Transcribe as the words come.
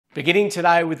Beginning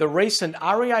today with a recent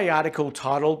REA article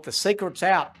titled "The Secret's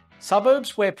Out: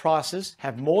 Suburbs where prices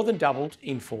have more than doubled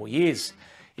in 4 years."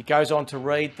 It goes on to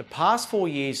read, the past 4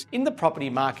 years in the property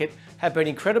market have been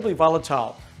incredibly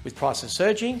volatile, with prices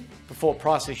surging before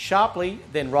prices sharply,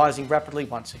 then rising rapidly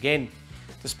once again.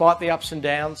 Despite the ups and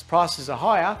downs, prices are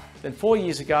higher than 4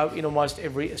 years ago in almost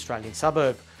every Australian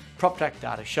suburb. PropTrack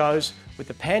data shows, with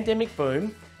the pandemic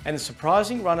boom and the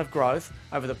surprising run of growth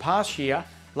over the past year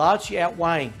largely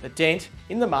outweighing the dent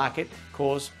in the market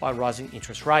caused by rising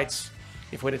interest rates.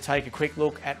 If we're to take a quick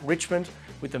look at Richmond,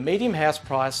 with the median house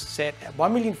price set at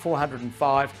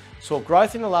 $1,405,000, saw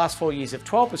growth in the last 4 years of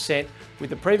 12%, with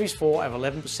the previous 4 of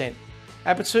 11%.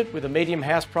 Abbotsford, with a median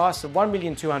house price of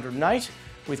 $1,208,000,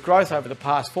 with growth over the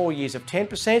past 4 years of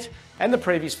 10% and the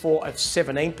previous 4 of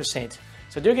 17%.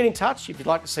 So do get in touch if you'd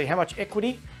like to see how much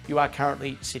equity you are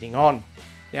currently sitting on.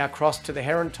 Now across to the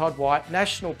Heron Todd White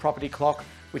National Property Clock,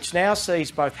 which now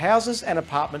sees both houses and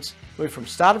apartments move from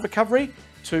start of recovery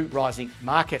to rising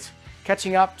market,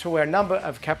 catching up to where a number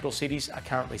of capital cities are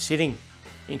currently sitting.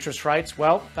 Interest rates,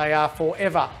 well, they are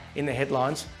forever in the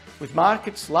headlines, with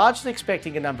markets largely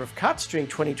expecting a number of cuts during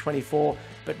 2024,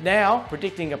 but now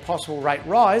predicting a possible rate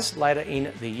rise later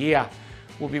in the year.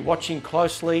 We'll be watching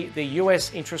closely the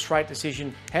US interest rate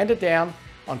decision handed down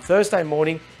on Thursday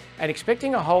morning and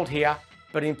expecting a hold here,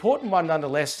 but an important one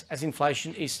nonetheless, as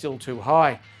inflation is still too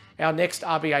high. Our next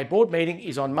RBA board meeting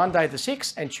is on Monday the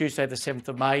 6th and Tuesday the 7th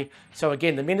of May, so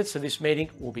again the minutes of this meeting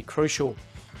will be crucial.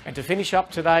 And to finish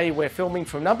up today, we're filming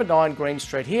from number 9 Green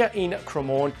Street here in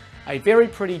Cremorne, a very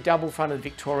pretty double-fronted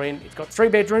Victorian. It's got 3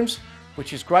 bedrooms,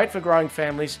 which is great for growing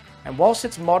families, and whilst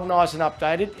it's modernised and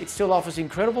updated, it still offers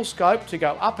incredible scope to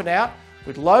go up and out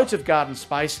with loads of garden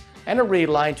space and a rear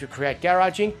lane to create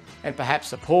garaging and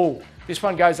perhaps a pool. This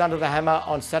one goes under the hammer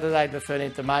on Saturday the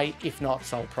 13th of May, if not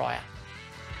sold prior.